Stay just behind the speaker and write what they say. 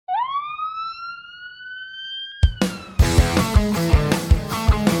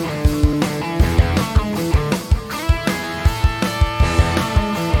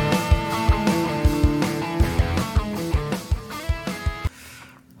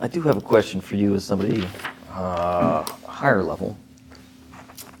I do have a question for you as somebody higher level.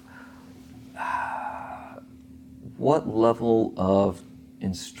 What level of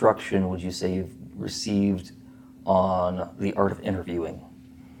instruction would you say you've received on the art of interviewing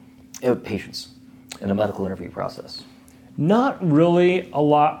patients in a medical interview process? Not really a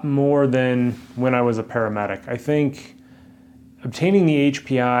lot more than when I was a paramedic. I think obtaining the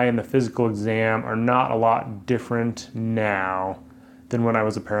HPI and the physical exam are not a lot different now than when I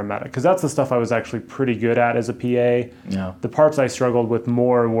was a paramedic, because that's the stuff I was actually pretty good at as a PA. Yeah. The parts I struggled with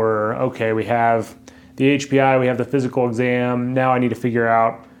more were, okay, we have the HPI, we have the physical exam, now I need to figure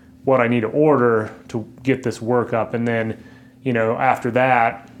out what I need to order to get this work up, and then, after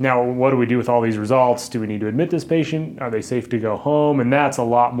that, now what do we do with all these results? Do we need to admit this patient? Are they safe to go home? And that's a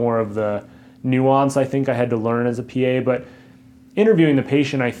lot more of the nuance I think I had to learn as a PA, but interviewing the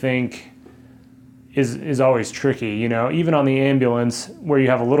patient, I think, is always tricky. Even on the ambulance, where you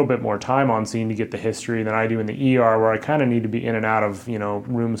have a little bit more time on scene to get the history than I do in the ER, where I kind of need to be in and out of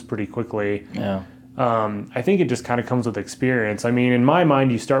rooms pretty quickly. Yeah. I think it just kind of comes with experience. I mean, in my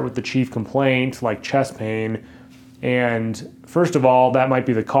mind, you start with the chief complaint, like chest pain, and first of all, that might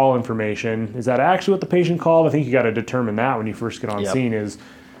be the call information. Is that actually what the patient called? I think you got to determine that when you first get on scene is,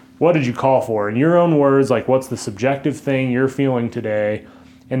 what did you call for? In your own words, like what's the subjective thing you're feeling today?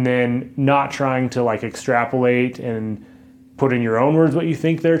 And then not trying to like extrapolate and put in your own words what you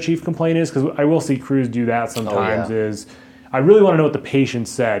think their chief complaint is, because I will see crews do that sometimes. Is I really want to know what the patient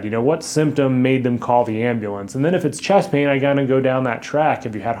said. What symptom made them call the ambulance? And then if it's chest pain, I gotta go down that track.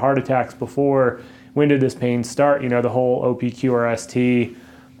 Have you had heart attacks before? When did this pain start? The whole OPQRST.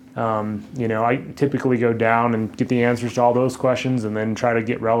 I typically go down and get the answers to all those questions, and then try to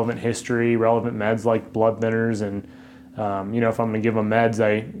get relevant history, relevant meds like blood thinners, and if I'm going to give them meds,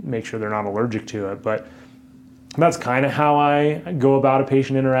 I make sure they're not allergic to it. But that's kind of how I go about a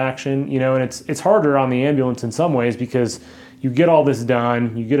patient interaction, and it's harder on the ambulance in some ways, because you get all this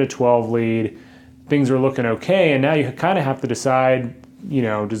done, you get a 12 lead, things are looking okay, and now you kind of have to decide,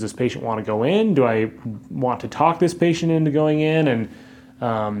 does this patient want to go in? Do I want to talk this patient into going in?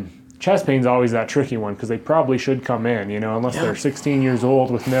 And chest pain's always that tricky one, because they probably should come in, unless they're 16 years old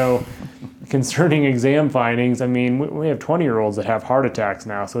with no concerning exam findings. I mean, we have 20-year-olds that have heart attacks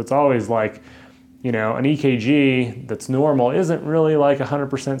now, so it's always like, an EKG that's normal isn't really like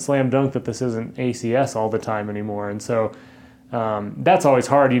 100% slam dunk that this isn't ACS all the time anymore. And so that's always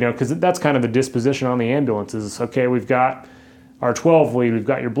hard, because that's kind of the disposition on the ambulance is, okay, we've got our 12 lead, we've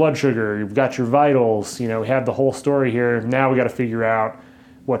got your blood sugar, you've got your vitals, we have the whole story here. Now we got to figure out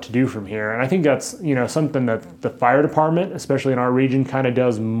what to do from here. And I think that's, something that the fire department, especially in our region, kind of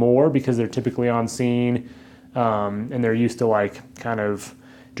does more, because they're typically on scene and they're used to like kind of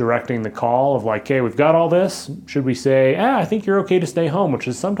directing the call of like, okay, we've got all this. Should we say, I think you're okay to stay home, which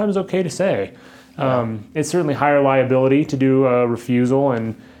is sometimes okay to say. It's certainly higher liability to do a refusal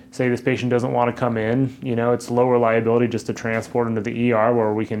and say this patient doesn't want to come in. It's lower liability just to transport them to the ER,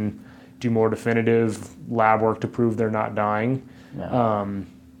 where we can do more definitive lab work to prove they're not dying. Yeah.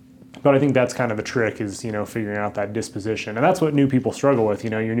 But I think that's kind of the trick is, figuring out that disposition. And that's what new people struggle with,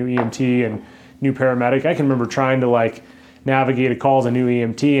 your new EMT and new paramedic. I can remember trying to like navigate a call as a new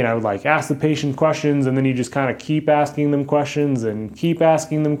EMT, and I would like ask the patient questions, and then you just kind of keep asking them questions and keep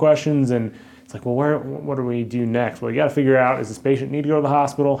asking them questions. And it's like, well, what do we do next? Well, you got to figure out, does this patient need to go to the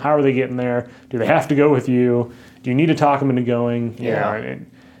hospital? How are they getting there? Do they have to go with you? Do you need to talk them into going?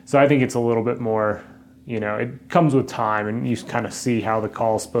 So I think it's a little bit more, it comes with time, and you kind of see how the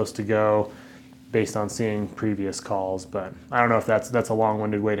call is supposed to go based on seeing previous calls. But I don't know if that's a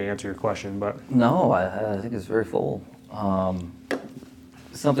long-winded way to answer your question. But no, I think it's very full.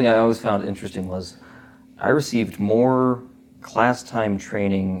 Something I always found interesting was I received more class time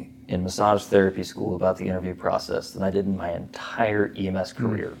training in massage therapy school about the interview process than I did in my entire EMS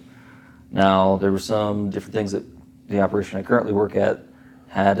career. Now, there were some different things that the operation I currently work at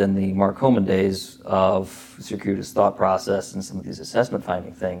had in the Mark Homan days of circuitous thought process and some of these assessment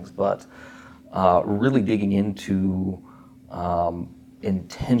finding things, but really digging into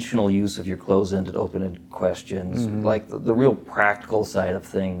intentional use of your closed-ended, open-ended questions, like the real practical side of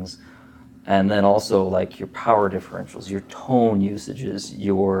things, and then also like your power differentials, your tone usages,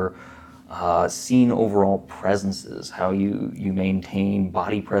 your scene overall presences, how you maintain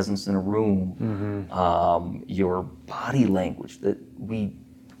body presence in a room, your body language that we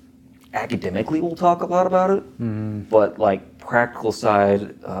academically will talk a lot about it, but like practical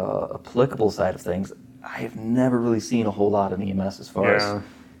side, applicable side of things, I've never really seen a whole lot in EMS as far as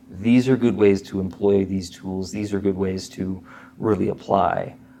these are good ways to employ these tools, these are good ways to really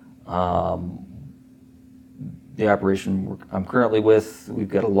apply. the operation I'm currently with, we've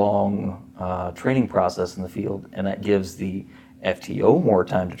got a long training process in the field, and that gives the FTO more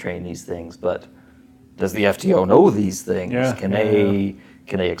time to train these things. But does the FTO know these things? Yeah. Can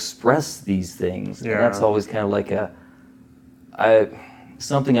they express these things? Yeah. And that's always kind of like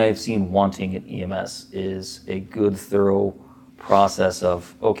something I've seen wanting at EMS is a good, thorough process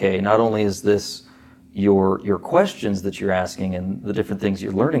of, okay, not only is this your questions that you're asking and the different things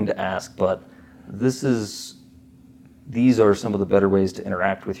you're learning to ask, but these are some of the better ways to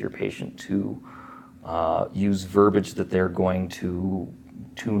interact with your patient, to use verbiage that they're going to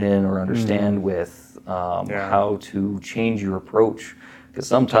tune in or understand with, how to change your approach. Because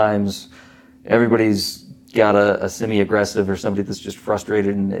sometimes everybody's got a semi-aggressive or somebody that's just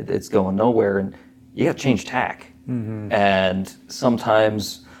frustrated and it's going nowhere, and you got to change tack. And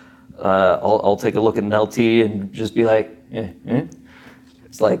sometimes I'll take a look at an LT and just be like,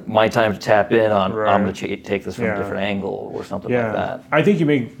 it's like my time to tap in on, I'm going to take this from a different angle or something like that. I think you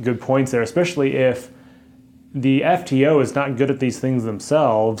make good points there, especially if the FTO is not good at these things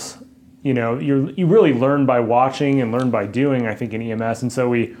themselves. You know, you really learn by watching and learn by doing, I think, in EMS. And so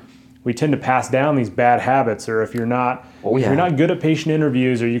we tend to pass down these bad habits, or if you're not if you're not good at patient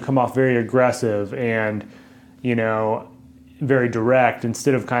interviews, or you come off very aggressive and, you know, very direct,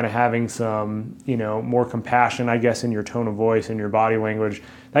 instead of kind of having some, you know, more compassion, I guess, in your tone of voice and your body language,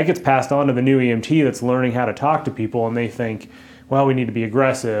 that gets passed on to the new EMT that's learning how to talk to people, and they think, well, we need to be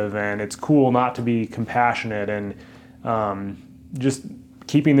aggressive, and it's cool not to be compassionate. And just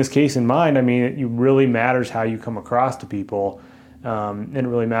keeping this case in mind, I mean, it really matters how you come across to people, and it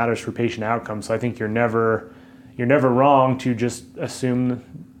really matters for patient outcomes. So I think you're never wrong to just assume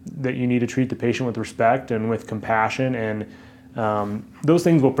that you need to treat the patient with respect and with compassion, and those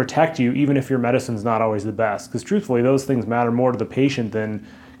things will protect you even if your medicine's not always the best, because truthfully those things matter more to the patient than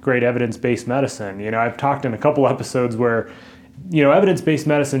great evidence-based medicine. You know, I've talked in a couple episodes where, you know, evidence-based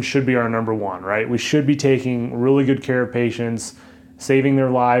medicine should be our number one, right? We should be taking really good care of patients, saving their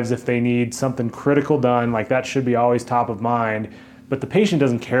lives if they need something critical done. Like, that should be always top of mind. But the patient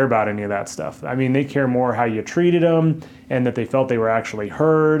doesn't care about any of that stuff. I mean, they care more how you treated them and that they felt they were actually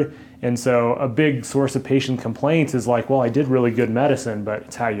heard. And so a big source of patient complaints is like, well, I did really good medicine, but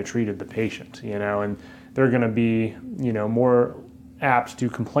it's how you treated the patient, you know, and they're going to be, you know, more apt to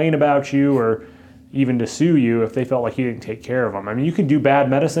complain about you or even to sue you if they felt like you didn't take care of them. I mean, you can do bad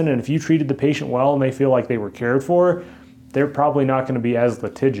medicine, and if you treated the patient well and they feel like they were cared for, they're probably not going to be as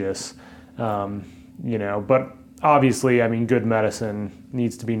litigious, you know, but obviously, I mean, good medicine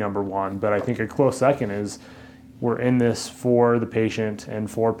needs to be number one, but I think a close second is we're in this for the patient and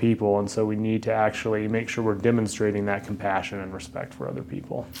for people, and so we need to actually make sure we're demonstrating that compassion and respect for other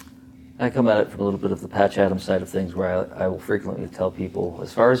people. I come at it from a little bit of the Patch Adams side of things, where I will frequently tell people,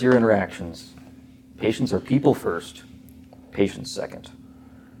 as far as your interactions, patients are people first, patients second.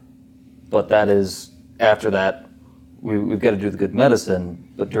 But that is, after that, we've got to do the good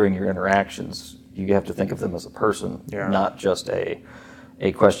medicine, but during your interactions, you have to think of them as a person, not just a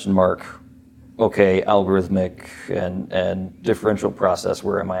question mark, okay, algorithmic and differential process,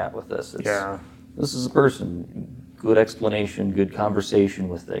 where am I at with this? This is a person. Good explanation, good conversation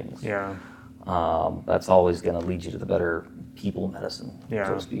with things. That's always going to lead you to the better people medicine,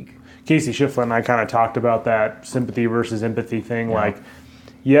 so to speak. Casey Schifflin and I kind of talked about that sympathy versus empathy thing. Like,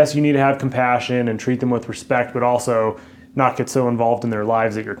 yes, you need to have compassion and treat them with respect, but also not get so involved in their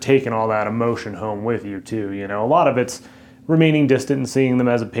lives that you're taking all that emotion home with you too. You know, a lot of it's remaining distant and seeing them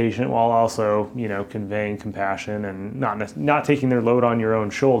as a patient while also, you know, conveying compassion and not taking their load on your own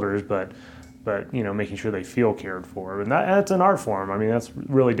shoulders, but you know, making sure they feel cared for. And that's an art form. I mean, that's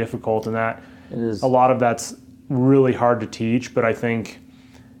really difficult, and that it is. A lot of that's really hard to teach, but I think,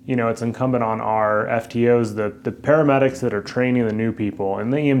 you know, it's incumbent on our FTOs, the paramedics that are training the new people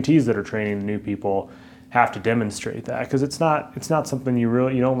and the EMTs that are training the new people have to demonstrate that, because it's not something you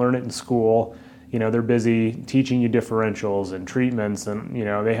don't learn it in school. You know, they're busy teaching you differentials and treatments, and, you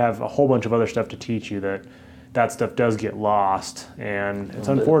know, they have a whole bunch of other stuff to teach you that stuff does get lost, and it's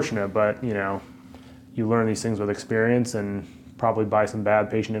unfortunate, but, you know, you learn these things with experience and probably by some bad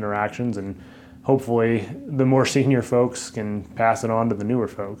patient interactions, and hopefully the more senior folks can pass it on to the newer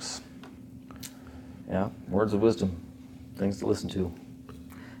folks. Yeah, words of wisdom, things to listen to.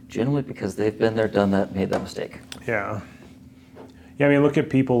 Generally because they've been there, done that, made that mistake. Yeah, I mean, look at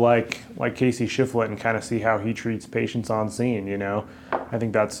people like Casey Schifflin and kind of see how he treats patients on scene, you know. I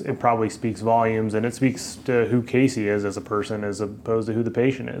think it probably speaks volumes, and it speaks to who Casey is as a person as opposed to who the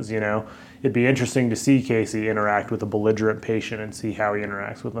patient is, you know. It'd be interesting to see Casey interact with a belligerent patient and see how he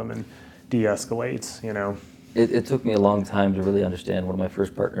interacts with them and de-escalates, you know. it took me a long time to really understand. One of my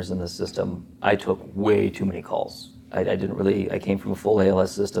first partners in this system, I took way too many calls. I didn't really, I came from a full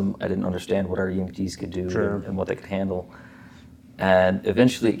ALS system. I didn't understand what our EMTs could do and what they could handle. And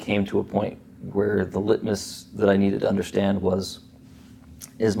eventually it came to a point where the litmus that I needed to understand was,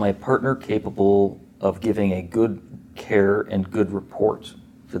 is my partner capable of giving a good care and good report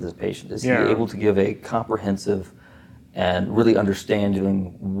for this patient? Is he able to give a comprehensive and really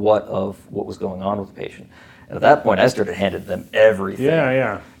understanding what was going on with the patient? And at that point, I started handing them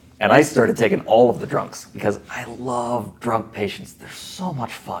everything. And I started taking all of the drunks because I love drunk patients. They're so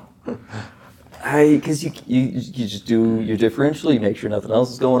much fun. Because you just do your differential, you make sure nothing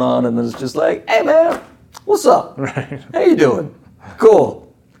else is going on, and then it's just like, hey man, what's up? Right. How you doing?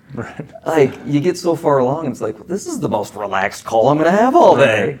 Cool. Right. Like, you get so far along, and it's like, well, this is the most relaxed call I'm going to have all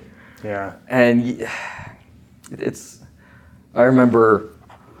day. Yeah. And I remember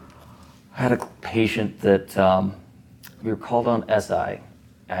I had a patient that we were called on SI,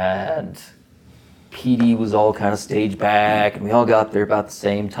 and PD was all kind of staged back, and we all got there about the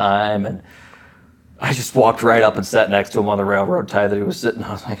same time, and I just walked right up and sat next to him on the railroad tie that he was sitting on.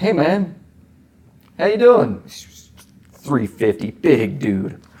 I was like, hey man, how you doing? 350, big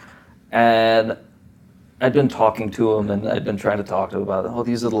dude. And I'd been talking to him, and I'd been trying to talk to him about, oh,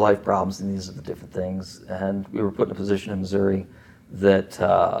 these are the life problems, and these are the different things. And we were put in a position in Missouri that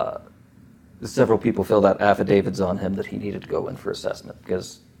several people filled out affidavits on him that he needed to go in for assessment,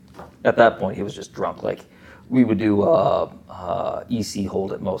 because at that point he was just drunk. Like, we would do EC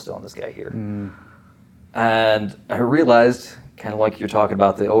hold at most on this guy here. And I realized, kind of like you're talking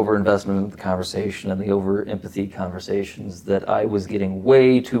about the overinvestment in the conversation and the over-empathy conversations, that I was getting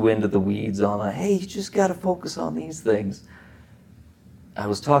way too into the weeds on, hey, you just got to focus on these things. I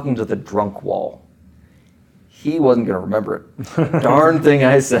was talking to the drunk wall. He wasn't going to remember it. Darn thing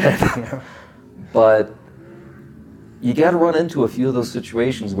I said. But you got to run into a few of those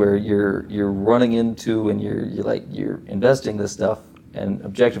situations where you're running into and you're investing this stuff and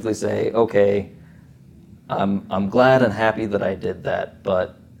objectively say, okay, I'm glad and happy that I did that,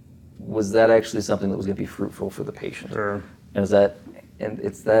 but was that actually something that was going to be fruitful for the patient? Sure. And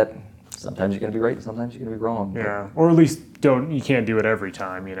it's that sometimes you're going to be right and sometimes you're going to be wrong. Yeah, or at least you can't do it every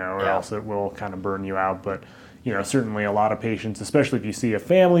time, or else it will kind of burn you out. But certainly a lot of patients, especially if you see a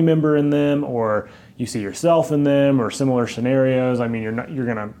family member in them or you see yourself in them or similar scenarios, I mean,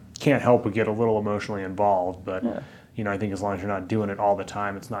 can't help but get a little emotionally involved. But I think as long as you're not doing it all the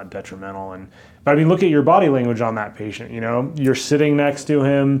time, it's not detrimental. But I mean, look at your body language on that patient. You're sitting next to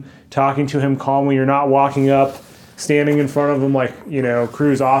him, talking to him calmly. You're not walking up, standing in front of him like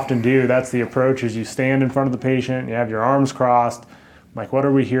crews often do. That's the approach: is you stand in front of the patient, you have your arms crossed. Like, what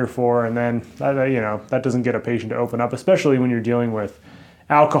are we here for? And then that doesn't get a patient to open up, especially when you're dealing with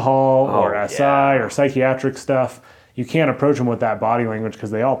alcohol or SI or psychiatric stuff. You can't approach them with that body language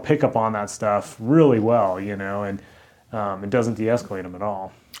because they all pick up on that stuff really well, and it doesn't de-escalate them at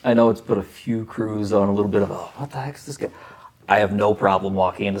all. I know it's put a few crews on a little bit of, what the heck's this guy? I have no problem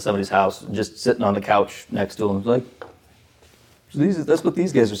walking into somebody's house and just sitting on the couch next to them. Like, that's what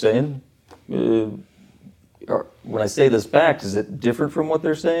these guys are saying. When I say this fact, is it different from what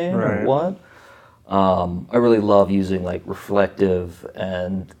they're saying or what? I really love using like reflective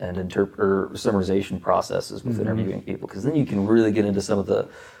and summarization processes with interviewing people, because then you can really get into some of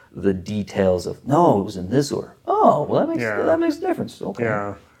the details of, no, it was in this order. Oh, well, that makes a difference. Okay.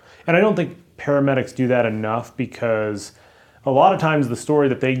 Yeah. And I don't think paramedics do that enough, because a lot of times the story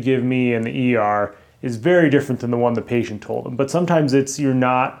that they give me in the ER is very different than the one the patient told them. But sometimes you're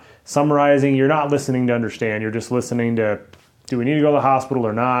not summarizing, you're not listening to understand, you're just listening to, do we need to go to the hospital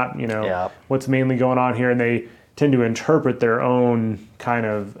or not? What's mainly going on here? And they tend to interpret their own kind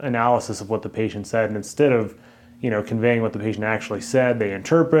of analysis of what the patient said. And instead of, conveying what the patient actually said, they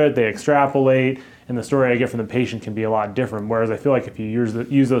interpret, they extrapolate, and the story I get from the patient can be a lot different. Whereas I feel like if you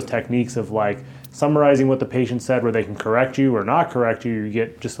use those techniques of like summarizing what the patient said, where they can correct you or not correct you, you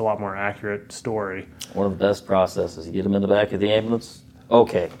get just a lot more accurate story. One of the best processes, you get them in the back of the ambulance.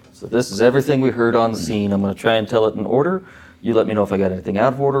 Okay, so this is everything we heard on the scene. I'm going to try and tell it in order. You let me know if I got anything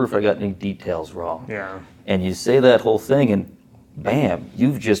out of order, if I got any details wrong. Yeah. And you say that whole thing, and bam,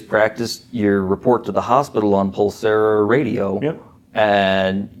 you've just practiced your report to the hospital on Pulsera radio. Yep.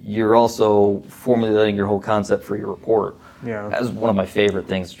 And you're also formulating your whole concept for your report. Yeah. That's one of my favorite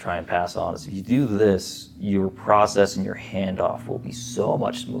things to try and pass on, is if you do this, your process and your handoff will be so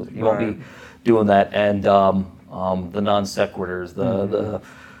much smoother. You won't be doing that, and the non sequiturs,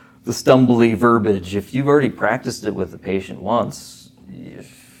 the stumbly verbiage. If you've already practiced it with the patient once, you've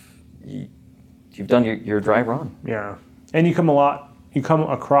done your dry run. Yeah, and you come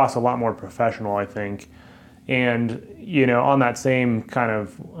across a lot more professional, I think, And, on that same kind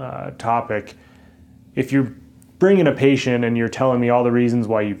of topic, if you're bringing a patient and you're telling me all the reasons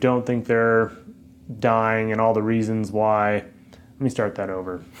why you don't think they're dying and all the reasons why, let me start that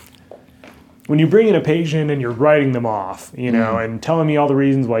over. When you bring in a patient and you're writing them off, and telling me all the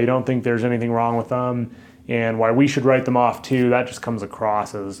reasons why you don't think there's anything wrong with them and why we should write them off too, that just comes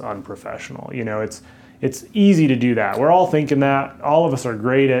across as unprofessional. It's easy to do that. We're all thinking that. All of us are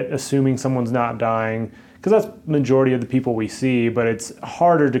great at assuming someone's not dying because that's the majority of the people we see, but it's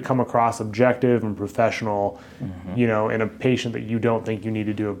harder to come across objective and professional, in a patient that you don't think you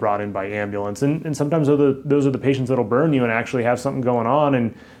need to have brought in by ambulance. And sometimes those are the patients that'll burn you and actually have something going on,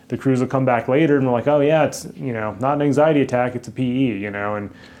 and the crews will come back later and we're like, oh yeah, it's, not an anxiety attack, it's a PE, and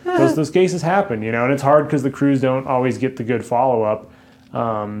those cases happen, and it's hard because the crews don't always get the good follow-up.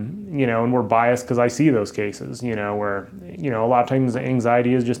 And we're biased because I see those cases, where, a lot of times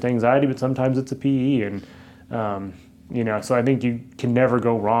anxiety is just anxiety, but sometimes it's a PE. And, so I think you can never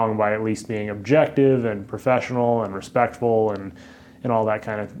go wrong by at least being objective and professional and respectful and all that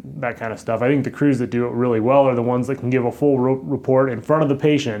kind of stuff. I think the crews that do it really well are the ones that can give a full report in front of the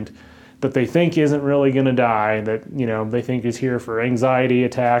patient that they think isn't really going to die, that, they think is here for anxiety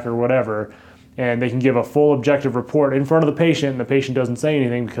attack or whatever. And they can give a full objective report in front of the patient, and the patient doesn't say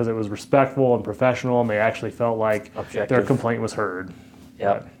anything because it was respectful and professional, and they actually felt like their complaint was heard.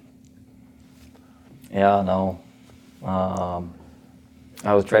 Yep. Yeah, no. I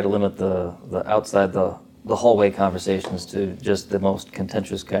always try to limit the outside the hallway conversations to just the most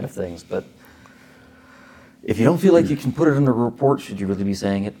contentious kind of things. But if you don't feel like you can put it in a report, should you really be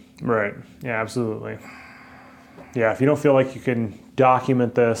saying it? Right. Yeah, absolutely. Yeah, if you don't feel like you can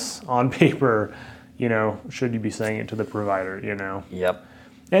document this on paper, should you be saying it to the provider, Yep.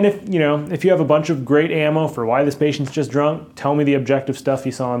 And if you have a bunch of great ammo for why this patient's just drunk, tell me the objective stuff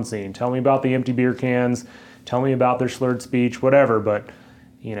you saw on scene. Tell me about the empty beer cans. Tell me about their slurred speech, whatever. But,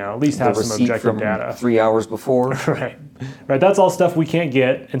 at least have some objective from data. 3 hours before. Right. That's all stuff we can't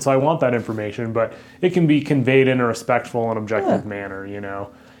get, and so I want that information. But it can be conveyed in a respectful and objective manner,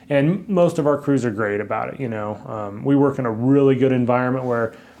 And most of our crews are great about it, We work in a really good environment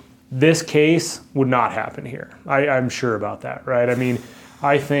where this case would not happen here. I'm sure about that, right? I mean,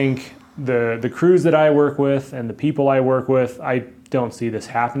 I think the crews that I work with and the people I work with, I don't see this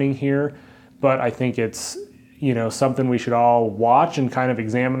happening here, but I think it's, something we should all watch and kind of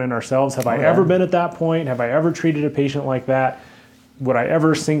examine in ourselves. Have I ever been at that point? Have I ever treated a patient like that? Would I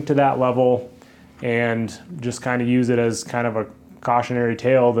ever sink to that level? And just kind of use it as kind of a cautionary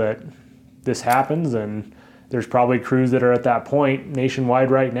tale that this happens, and there's probably crews that are at that point nationwide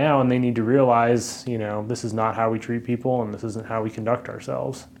right now, and they need to realize, this is not how we treat people, and this isn't how we conduct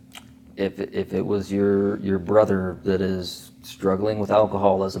ourselves. If it was your brother that is struggling with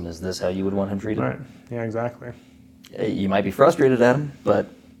alcoholism, is this how you would want him treated? Right. Yeah, exactly. You might be frustrated at him, but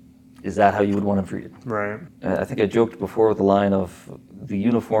is that how you would want him treated? Right. I think I joked before with the line of the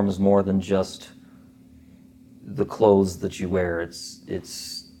uniform is more than just the clothes that you wear.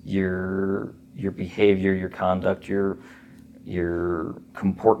 It's your behavior, your conduct, your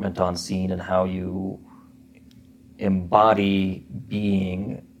comportment on scene, and how you embody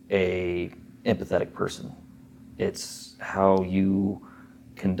being a empathetic person. It's how you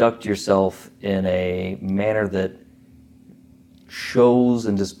conduct yourself in a manner that shows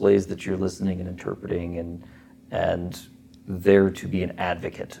and displays that you're listening and interpreting and there to be an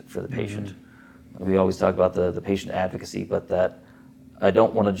advocate for the patient. Mm-hmm. We always talk about the patient advocacy, but that I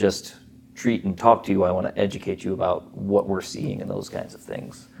don't want to just treat and talk to you. I want to educate you about what we're seeing and those kinds of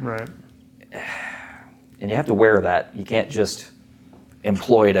things. Right. And you have to wear that. You can't just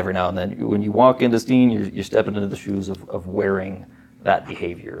employ it every now and then. When you walk into scene, you're stepping into the shoes of wearing that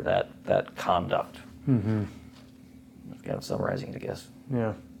behavior, that conduct. Mm-hmm. That's kind of summarizing it, I guess.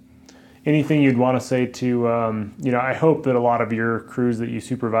 Yeah. Anything you'd want to say to, I hope that a lot of your crews that you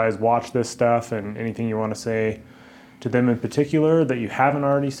supervise watch this stuff, and anything you want to say to them in particular that you haven't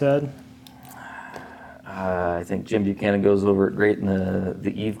already said? I think Jim Buchanan goes over it great in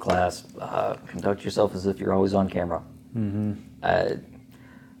the Eve class. Conduct yourself as if you're always on camera. Mm-hmm.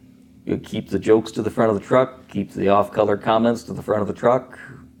 You keep the jokes to the front of the truck, keep the off-color comments to the front of the truck,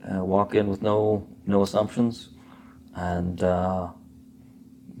 walk in with no assumptions, and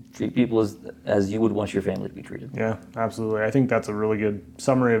treat people as you would want your family to be treated. Yeah, absolutely. I think that's a really good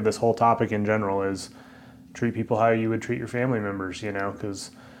summary of this whole topic in general, is treat people how you would treat your family members, because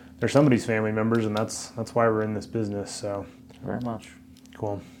they're somebody's family members, and that's why we're in this business. So very much.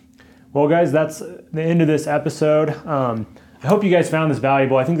 Cool. Well, guys, that's the end of this episode. I hope you guys found this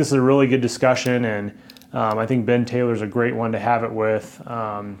valuable. I think this is a really good discussion, and I think Ben Taylor's a great one to have it with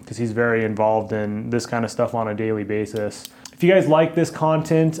because he's very involved in this kind of stuff on a daily basis. If you guys like this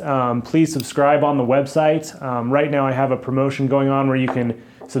content, please subscribe on the website. Right now I have a promotion going on where you can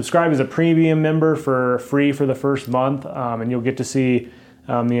subscribe as a premium member for free for the first month, and you'll get to see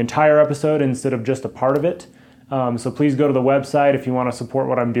the entire episode instead of just a part of it. So please go to the website if you want to support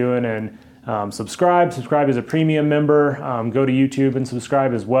what I'm doing and subscribe as a premium member. Go to YouTube and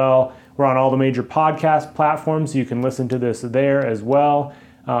subscribe as well. We're on all the major podcast platforms, so you can listen to this there as well.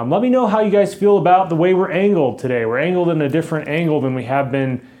 Let me know how you guys feel about the way we're angled today. We're angled in a different angle than we have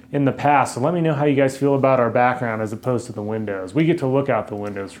been in the past, so let me know how you guys feel about our background as opposed to the windows. We get to look out the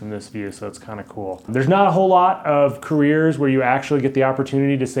windows from this view, so it's kind of cool. There's not a whole lot of careers where you actually get the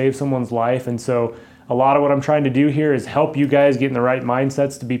opportunity to save someone's life, and so a lot of what I'm trying to do here is help you guys get in the right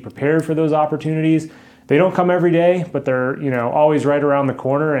mindsets to be prepared for those opportunities. They don't come every day, but they're always right around the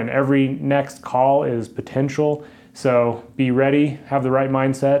corner, and every next call is potential. So be ready, have the right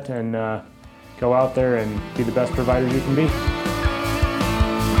mindset, and go out there and be the best provider you can be.